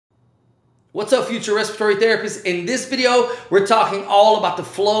What's up, future respiratory therapists? In this video, we're talking all about the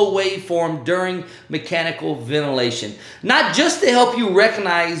flow waveform during mechanical ventilation. Not just to help you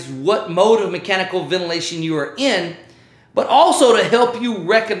recognize what mode of mechanical ventilation you are in, but also to help you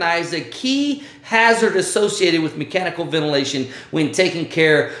recognize the key hazard associated with mechanical ventilation when taking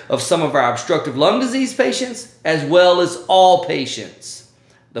care of some of our obstructive lung disease patients, as well as all patients.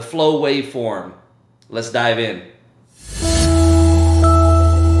 The flow waveform. Let's dive in.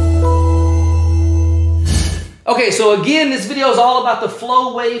 Okay, so again, this video is all about the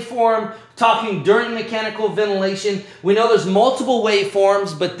flow waveform, talking during mechanical ventilation. We know there's multiple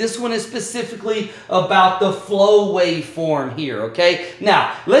waveforms, but this one is specifically about the flow waveform here, okay?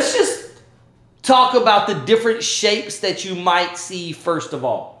 Now, let's just talk about the different shapes that you might see first of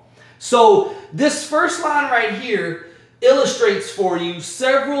all. So this first line right here illustrates for you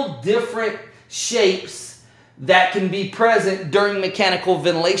several different shapes that can be present during mechanical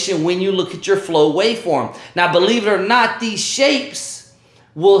ventilation when you look at your flow waveform. Now, believe it or not, these shapes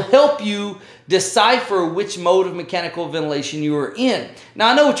will help you decipher which mode of mechanical ventilation you are in. Now,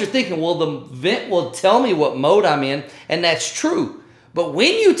 I know what you're thinking. Well, the vent will tell me what mode I'm in, and that's true. But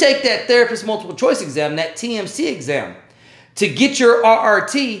when you take that therapist multiple choice exam, that TMC exam, to get your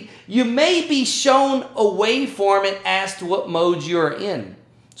RRT, you may be shown a waveform and asked what mode you're in.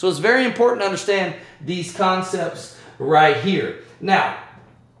 So it's very important to understand these concepts right here. Now,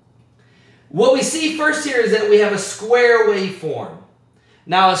 what we see first here is that we have a square waveform.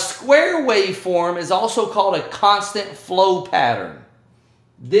 Now, a square waveform is also called a constant flow pattern.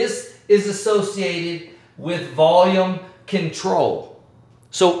 This is associated with volume control.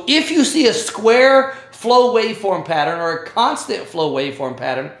 So if you see a square flow waveform pattern or a constant flow waveform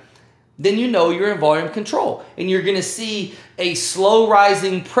pattern, then you know you're in volume control. And you're going to see a slow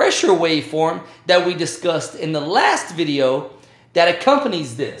rising pressure waveform that we discussed in the last video that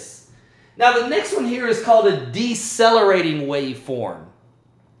accompanies this. Now, the next one here is called a decelerating waveform.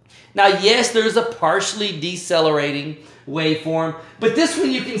 Now, yes, there's a partially decelerating waveform, but this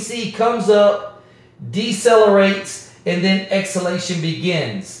one you can see comes up, decelerates, and then exhalation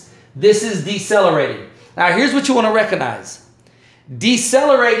begins. This is decelerating. Now, here's what you want to recognize.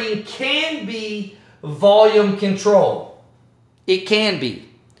 Decelerating can be volume control. It can be.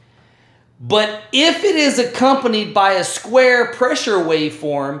 But if it is accompanied by a square pressure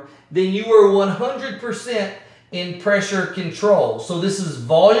waveform, then you are 100% in pressure control. So this is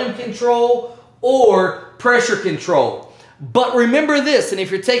volume control or pressure control. But remember this, and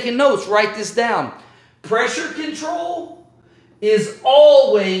if you're taking notes, write this down. Pressure control is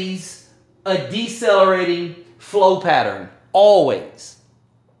always a decelerating flow pattern. Always.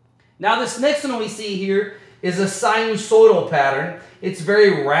 Now, this next one we see here is a sinusoidal pattern. It's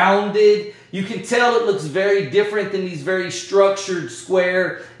very rounded. You can tell it looks very different than these very structured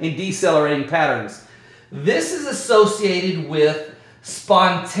square and decelerating patterns. This is associated with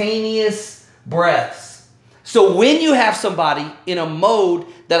spontaneous breaths. So when you have somebody in a mode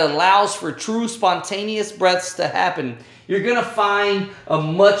that allows for true spontaneous breaths to happen, you're going to find a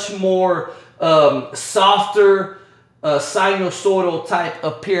much more softer, sinusoidal type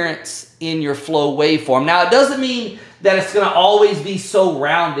appearance in your flow waveform. Now, it doesn't mean that it's going to always be so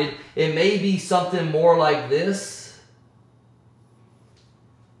rounded. It may be something more like this.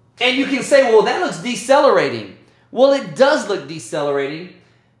 And you can say, well, that looks decelerating. Well, it does look decelerating,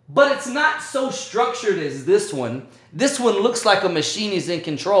 but it's not so structured as this one. This one looks like a machine is in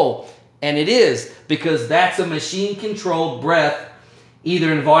control, and it is, because that's a machine-controlled breath,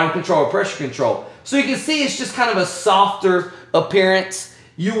 either in volume control or pressure control. So you can see it's just kind of a softer appearance.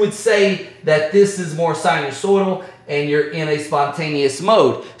 You would say that this is more sinusoidal and you're in a spontaneous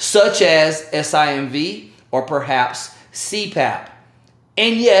mode, such as SIMV or perhaps CPAP.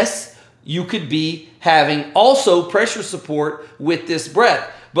 And yes, you could be having also pressure support with this breath.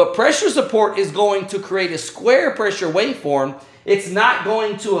 But pressure support is going to create a square pressure waveform. It's not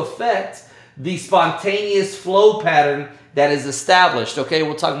going to affect the spontaneous flow pattern that is established. Okay,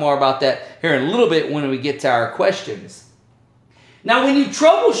 we'll talk more about that here in a little bit when we get to our questions. Now, when you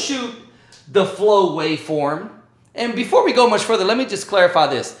troubleshoot the flow waveform, and before we go much further, let me just clarify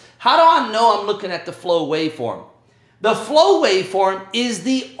this. How do I know I'm looking at the flow waveform? The flow waveform is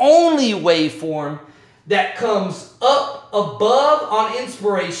the only waveform that comes up above on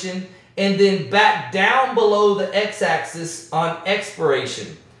inspiration and then back down below the x-axis on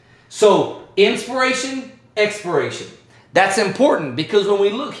expiration. So, inspiration, expiration. That's important because when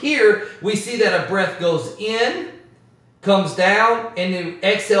we look here, we see that a breath goes in, comes down, and then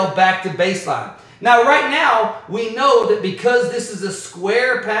exhale back to baseline. Now, right now, we know that because this is a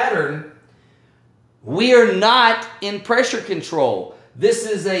square pattern, we are not in pressure control. This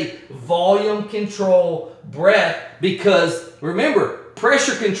is a volume control breath because, remember,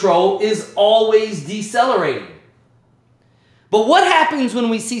 pressure control is always decelerating. But what happens when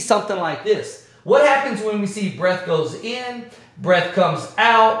we see something like this? What happens when we see breath goes in, breath comes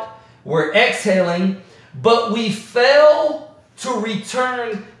out, we're exhaling, but we fail to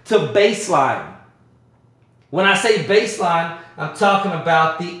return to baseline? When I say baseline, I'm talking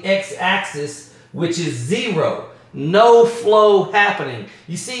about the x-axis, which is 0. No flow happening.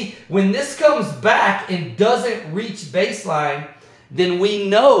 You see, when this comes back and doesn't reach baseline, then we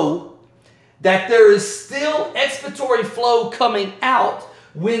know that there is still expiratory flow coming out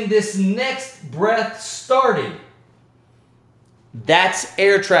when this next breath started. That's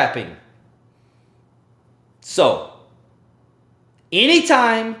air trapping. So,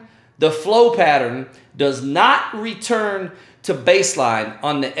 anytime the flow pattern does not return to baseline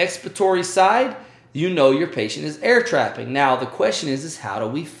on the expiratory side, you know your patient is air trapping. Now, the question is how do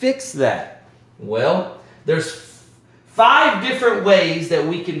we fix that? Well, there's 5 different ways that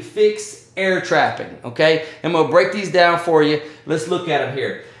we can fix air trapping, okay? I'm going to break these down for you. Let's look at them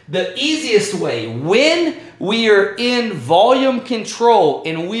here. The easiest way, when we are in volume control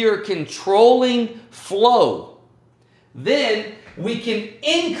and we are controlling flow, then we can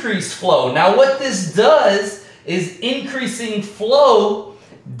increase flow. Now, what this does is increasing flow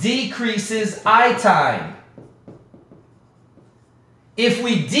decreases I time. If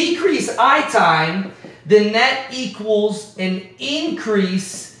we decrease I time, then that equals an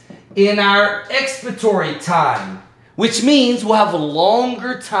increase in our expiratory time, which means we'll have a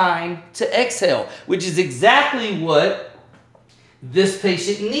longer time to exhale, which is exactly what this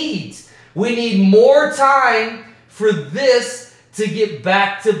patient needs. We need more time for this to get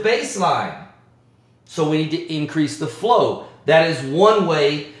back to baseline. So we need to increase the flow. That is one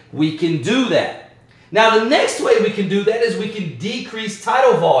way we can do that. Now, the next way we can do that is we can decrease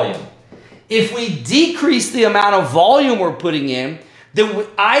tidal volume. If we decrease the amount of volume we're putting in, then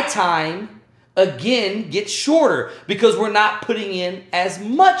I time, again, gets shorter because we're not putting in as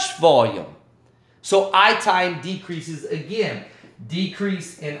much volume. So I time decreases again.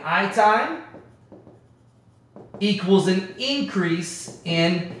 Decrease in I time equals an increase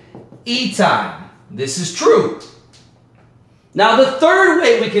in E time. This is true. Now, the third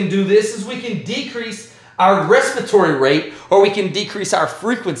way we can do this is we can decrease our respiratory rate, or we can decrease our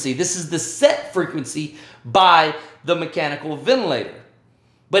frequency. This is the set frequency by the mechanical ventilator.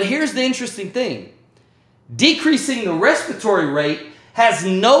 But here's the interesting thing. Decreasing the respiratory rate has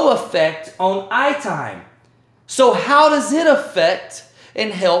no effect on I time. So how does it affect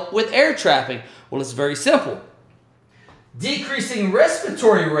and help with air trapping? Well, it's very simple. Decreasing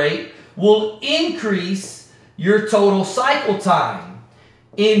respiratory rate will increase your total cycle time.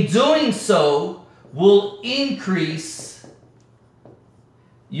 In doing so, will increase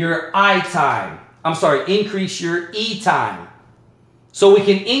your I time. Increase your E time. So we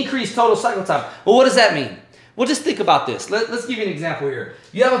can increase total cycle time. Well, what does that mean? Well, just think about this. Let's give you an example here.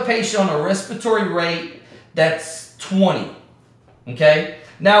 You have a patient on a respiratory rate that's 20. Okay?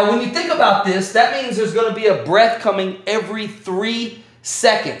 Now, when you think about this, that means there's going to be a breath coming every 3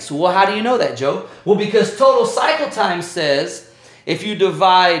 seconds. Well, how do you know that, Joe? Well, because total cycle time says if you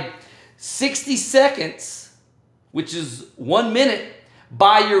divide 60 seconds, which is 1 minute,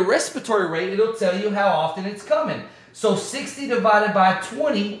 by your respiratory rate, it'll tell you how often it's coming. So 60 divided by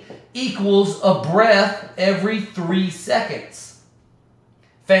 20 equals a breath every 3 seconds.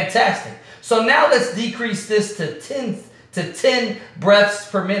 Fantastic. So now let's decrease this to 10 breaths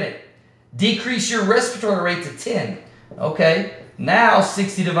per minute. Decrease your respiratory rate to 10. Okay. Now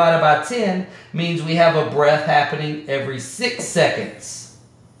 60 divided by 10 means we have a breath happening every 6 seconds.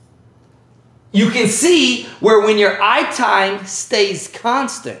 You can see where when your I time stays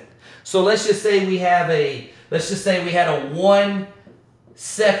constant. So let's just say we had a 1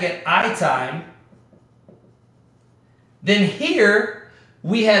 second I time. Then here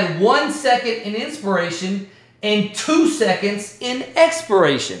we had 1 second in inspiration and 2 seconds in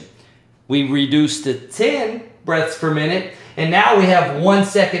expiration. We reduced to 10 breaths per minute, and now we have 1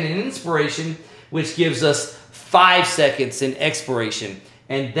 second in inspiration, which gives us 5 seconds in expiration.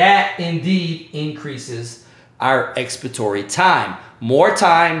 And that indeed increases our expiratory time. More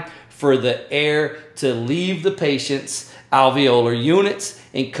time for the air to leave the patient's alveolar units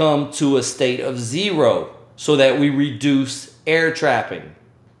and come to a state of 0 so that we reduce air trapping.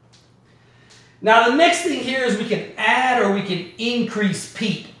 Now, the next thing here is we can add or we can increase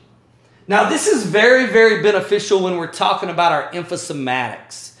PEEP. Now, this is very, very beneficial when we're talking about our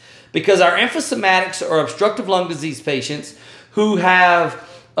emphysomatics, because our emphysomatics are obstructive lung disease patients who have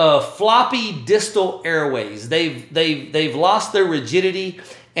floppy distal airways. They've lost their rigidity,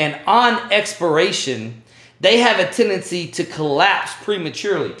 and on expiration, they have a tendency to collapse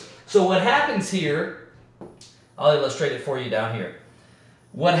prematurely. So what happens here, I'll illustrate it for you down here.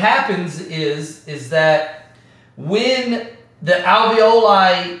 What happens is that when the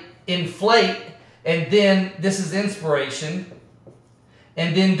alveoli inflate, and then this is inspiration,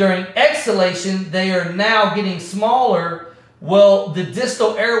 and then during exhalation, they are now getting smaller. Well, the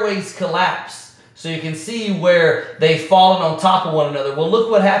distal airways collapse. So you can see where they've fallen on top of one another. Well, look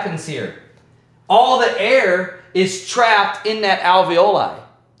what happens here. All the air is trapped in that alveoli.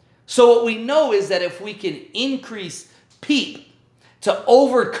 So what we know is that if we can increase PEEP to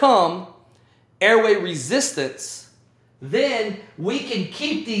overcome airway resistance, then we can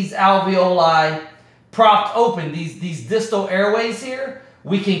keep these alveoli propped open. These distal airways here,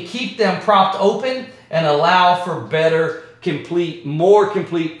 we can keep them propped open and allow for better, more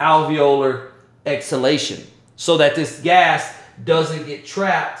complete alveolar exhalation, so that this gas doesn't get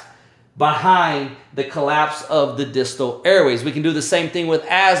trapped behind the collapse of the distal airways. We can do the same thing with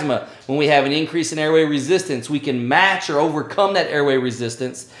asthma. When we have an increase in airway resistance, we can match or overcome that airway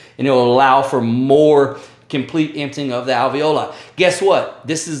resistance, and it will allow for more complete emptying of the alveoli. Guess what?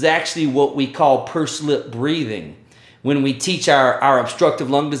 This is actually what we call pursed lip breathing. When we teach our obstructive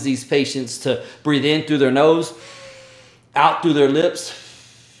lung disease patients to breathe in through their nose, out through their lips,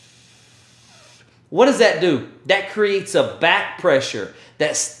 what does that do? That creates a back pressure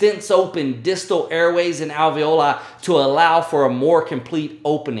that stents open distal airways and alveoli to allow for a more complete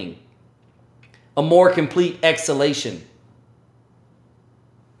opening, a more complete exhalation.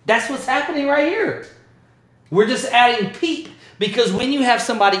 That's what's happening right here. We're just adding PEEP, because when you have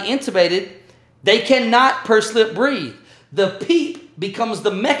somebody intubated, they cannot pursed lip breathe. The PEEP becomes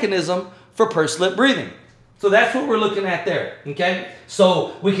the mechanism for pursed lip breathing. So that's what we're looking at there, okay?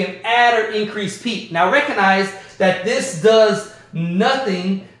 So we can add or increase PEEP. Now recognize that this does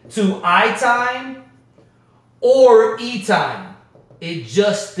nothing to I time or E time. It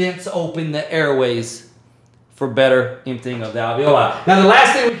just stents open the airways for better emptying of the alveoli. Now the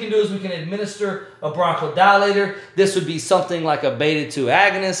last thing we can do is we can administer a bronchodilator. This would be something like a beta-2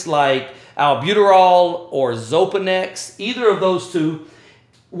 agonist like albuterol or Zopanex, either of those two.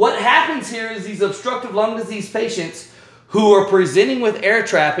 What happens here is these obstructive lung disease patients who are presenting with air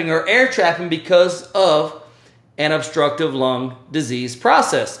trapping or air trapping because of an obstructive lung disease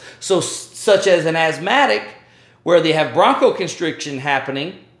process. So such as an asthmatic where they have bronchoconstriction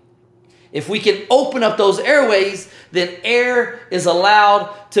happening, if we can open up those airways, then air is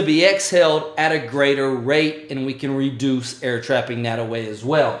allowed to be exhaled at a greater rate, and we can reduce air trapping that away as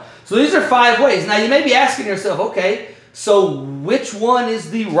well. So these are 5 ways. Now you may be asking yourself, okay, so which one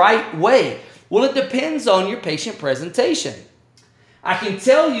is the right way? Well, it depends on your patient presentation. I can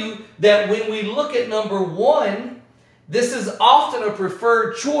tell you that when we look at number 1, this is often a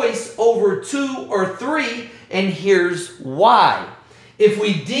preferred choice over 2 or 3, and here's why. If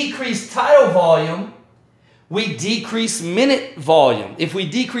we decrease tidal volume, we decrease minute volume. If we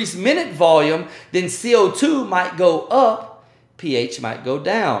decrease minute volume, then CO2 might go up, pH might go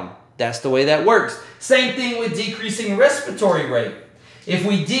down. That's the way that works. Same thing with decreasing respiratory rate. If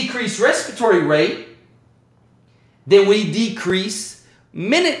we decrease respiratory rate, then we decrease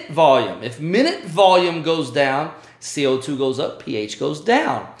minute volume. If minute volume goes down, CO2 goes up, pH goes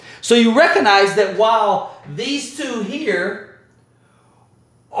down. So you recognize that while these two here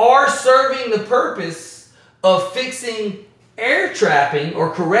are serving the purpose of fixing air trapping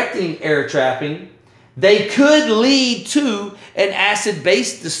or correcting air trapping, they could lead to an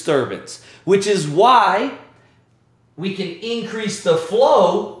acid-base disturbance, which is why we can increase the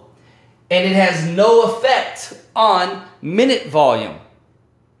flow and it has no effect on minute volume.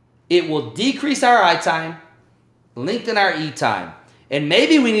 It will decrease our I time, lengthen our E time. And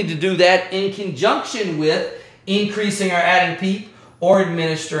maybe we need to do that in conjunction with increasing our adding PEEP or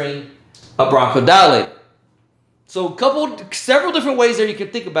administering a bronchodilator. So several different ways there you can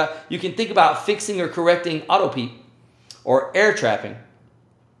think about. You can think about fixing or correcting auto PEEP or air trapping. You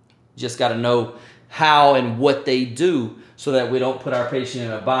just got to know how and what they do so that we don't put our patient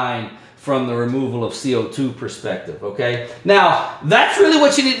in a bind from the removal of CO2 perspective, okay? Now, that's really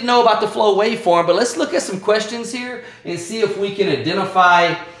what you need to know about the flow waveform, but let's look at some questions here and see if we can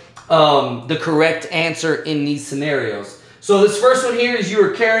identify the correct answer in these scenarios. So this first one here is you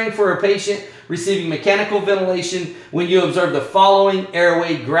are caring for a patient receiving mechanical ventilation when you observe the following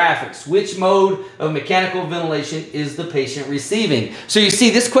airway graphics. Which mode of mechanical ventilation is the patient receiving? So you see,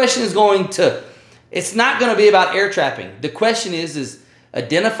 this question is it's not going to be about air trapping. The question is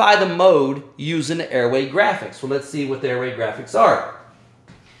identify the mode using the airway graphics. Well, let's see what the airway graphics are.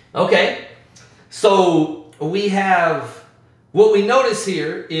 Okay, so we have, what we notice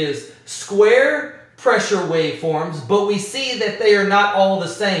here is square pressure waveforms, but we see that they are not all the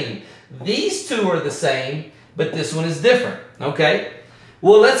same. These two are the same, but this one is different, okay?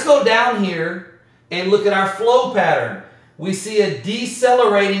 Well, let's go down here and look at our flow pattern. We see a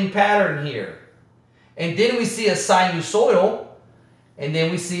decelerating pattern here. And then we see a sinusoidal, and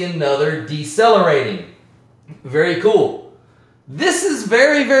then we see another decelerating. Very cool. This is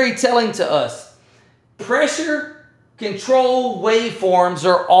very, very telling to us. Pressure control waveforms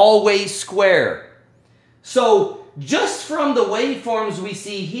are always square. So just from the waveforms we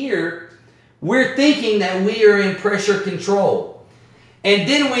see here, we're thinking that we are in pressure control. And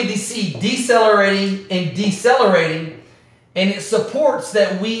then we see decelerating and decelerating, and it supports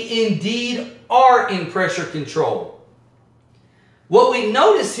that we indeed are in pressure control. What we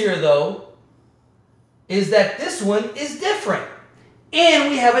notice here, though, is that this one is different. And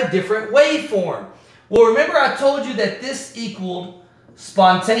we have a different waveform. Well, remember I told you that this equaled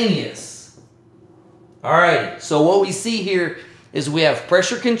spontaneous. All right, so what we see here is we have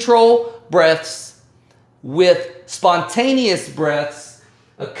pressure control breaths with spontaneous breaths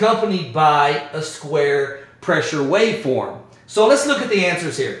accompanied by a square pressure waveform. So let's look at the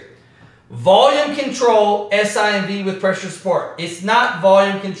answers here. Volume control, SI and V with pressure support. It's not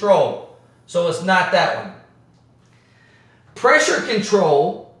volume control, so it's not that one. Pressure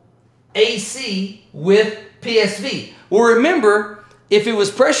control, AC with PSV. Well, remember, if it was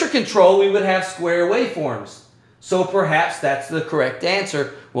pressure control, we would have square waveforms. So perhaps that's the correct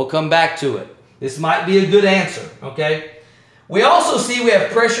answer. We'll come back to it. This might be a good answer, okay? We also see we have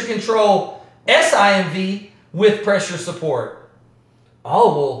pressure control, SI and V with pressure support.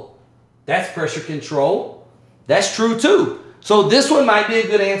 Oh, well, that's pressure control. That's true too. So this one might be a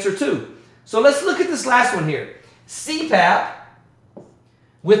good answer too. So let's look at this last one here. CPAP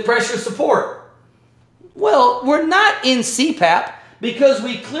with pressure support. Well, we're not in CPAP because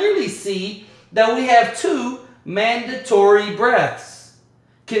we clearly see that we have two mandatory breaths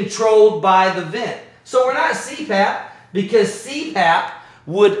controlled by the vent. So we're not CPAP because CPAP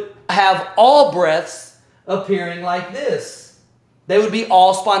would have all breaths appearing like this. They would be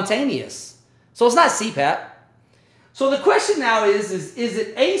all spontaneous. So it's not CPAP. So the question now is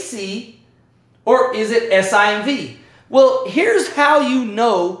it AC or is it SI and V? Well, here's how you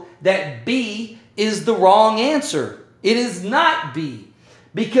know that B is the wrong answer. It is not B.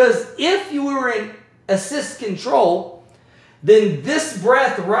 Because if you were in assist control, then this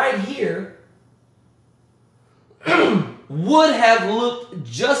breath right here would have looked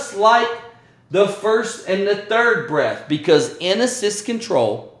just like the first and the third breath. Because in assist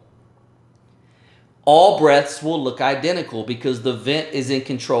control, all breaths will look identical because the vent is in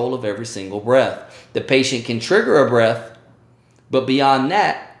control of every single breath. The patient can trigger a breath, but beyond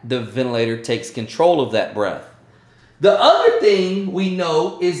that, the ventilator takes control of that breath. The other thing we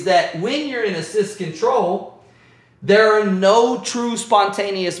know is that when you're in assist control, there are no true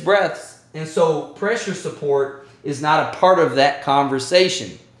spontaneous breaths, and so pressure support is not a part of that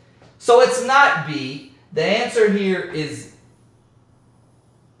conversation. So it's not B. The answer here is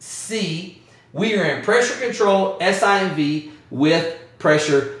C. We are in pressure control, SI and V with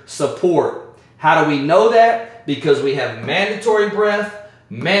pressure support. How do we know that? Because we have mandatory breath,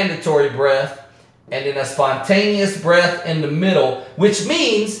 and then a spontaneous breath in the middle, which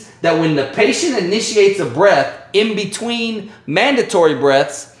means that when the patient initiates a breath in between mandatory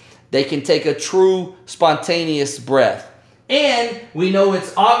breaths, they can take a true spontaneous breath. And we know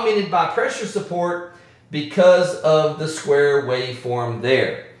it's augmented by pressure support because of the square waveform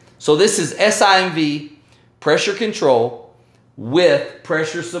there. So this is SI and V, pressure control with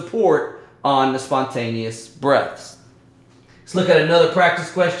pressure support on the spontaneous breaths. Let's look at another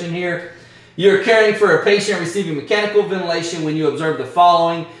practice question here. You're caring for a patient receiving mechanical ventilation when you observe the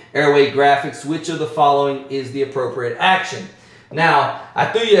following airway graphics. Which of the following is the appropriate action? Now, I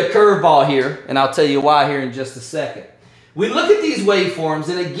threw you a curveball here, and I'll tell you why here in just a second. We look at these waveforms,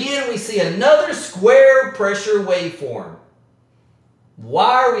 and again, we see another square pressure waveform.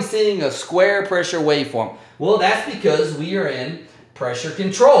 Why are we seeing a square pressure waveform? Well, that's because we are in pressure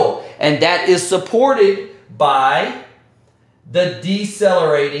control, and that is supported by the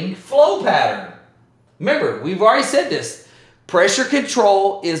decelerating flow pattern. Remember, we've already said this. Pressure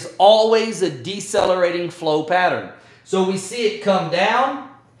control is always a decelerating flow pattern. So we see it come down,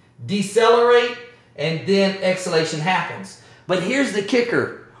 decelerate, and then exhalation happens. But here's the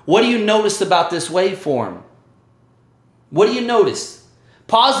kicker. What do you notice about this waveform? What do you notice?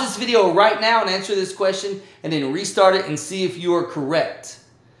 Pause this video right now and answer this question, and then restart it and see if you are correct.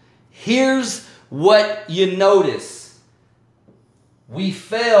 Here's what you notice. we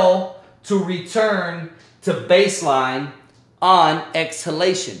fail to return to baseline on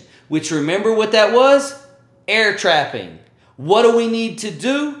exhalation, which, remember what that was? Air trapping. What do we need to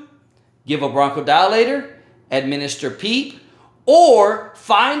do? Give a bronchodilator, administer PEEP, or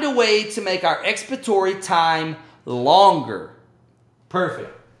find a way to make our expiratory time longer.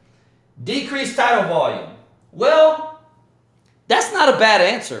 Perfect. Decrease tidal volume. Well, that's not a bad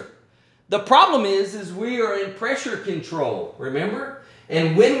answer. The problem is we are in pressure control, remember?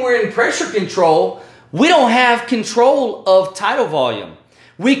 And when we're in pressure control, we don't have control of tidal volume.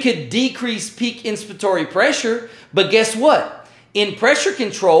 We could decrease peak inspiratory pressure, but guess what? In pressure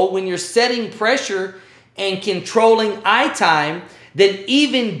control, when you're setting pressure and controlling I time, then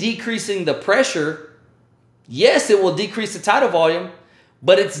even decreasing the pressure, yes, it will decrease the tidal volume,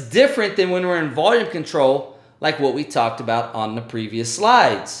 but it's different than when we're in volume control, like what we talked about on the previous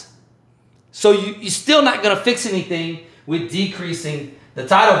slides. So you're still not going to fix anything with decreasing the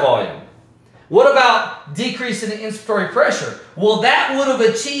tidal volume. What about decreasing the inspiratory pressure? Well, that would have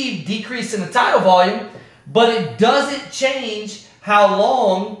achieved decreasing the tidal volume, but it doesn't change how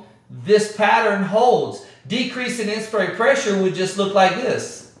long this pattern holds. Decreasing inspiratory pressure would just look like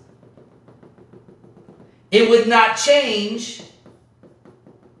this. It would not change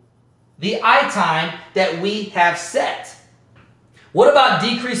the I time that we have set. What about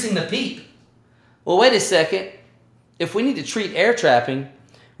decreasing the PEEP? Well, wait a second. If we need to treat air trapping,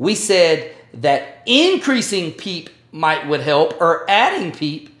 we said that increasing PEEP would help, or adding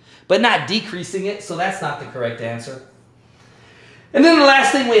PEEP, but not decreasing it, so that's not the correct answer. And then the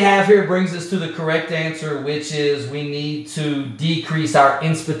last thing we have here brings us to the correct answer, which is we need to decrease our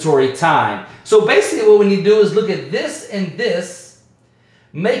inspiratory time. So basically what we need to do is look at this and this,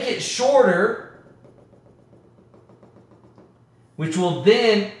 make it shorter, which will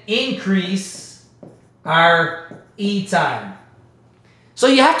then increase our E time. So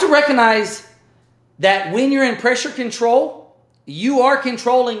you have to recognize that when you're in pressure control, you are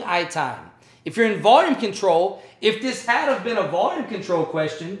controlling I time. If you're in volume control, if this had have been a volume control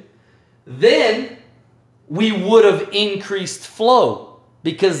question, then we would have increased flow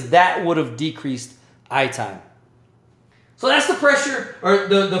because that would have decreased I time. So that's the pressure or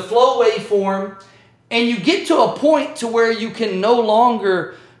the flow waveform, and you get to a point to where you can no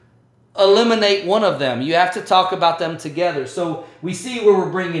longer eliminate one of them. You have to talk about them together. So we see where we're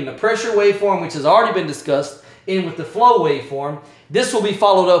bringing the pressure waveform, which has already been discussed, in with the flow waveform. This will be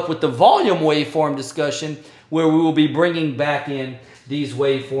followed up with the volume waveform discussion, where we will be bringing back in these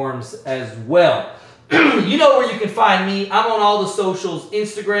waveforms as well. You know where you can find me. I'm on all the socials,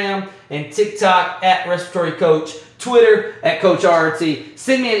 Instagram and TikTok at Respiratory Coach, Twitter at Coach RRT.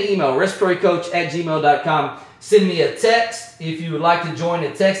 Send me an email, respiratorycoach@gmail.com. Send me a text if you would like to join the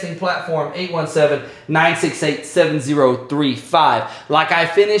texting platform, 817-968-7035. Like I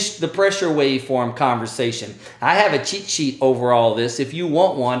finished the pressure waveform conversation. I have a cheat sheet over all this. If you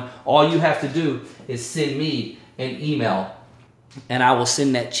want one, all you have to do is send me an email and I will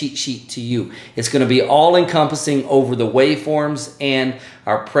send that cheat sheet to you. It's going to be all-encompassing over the waveforms and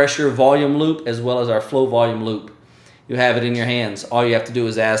our pressure volume loop as well as our flow volume loop. You have it in your hands. All you have to do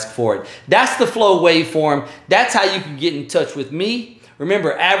is ask for it. That's the flow waveform. That's how you can get in touch with me.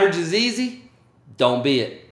 Remember, average is easy. Don't be it.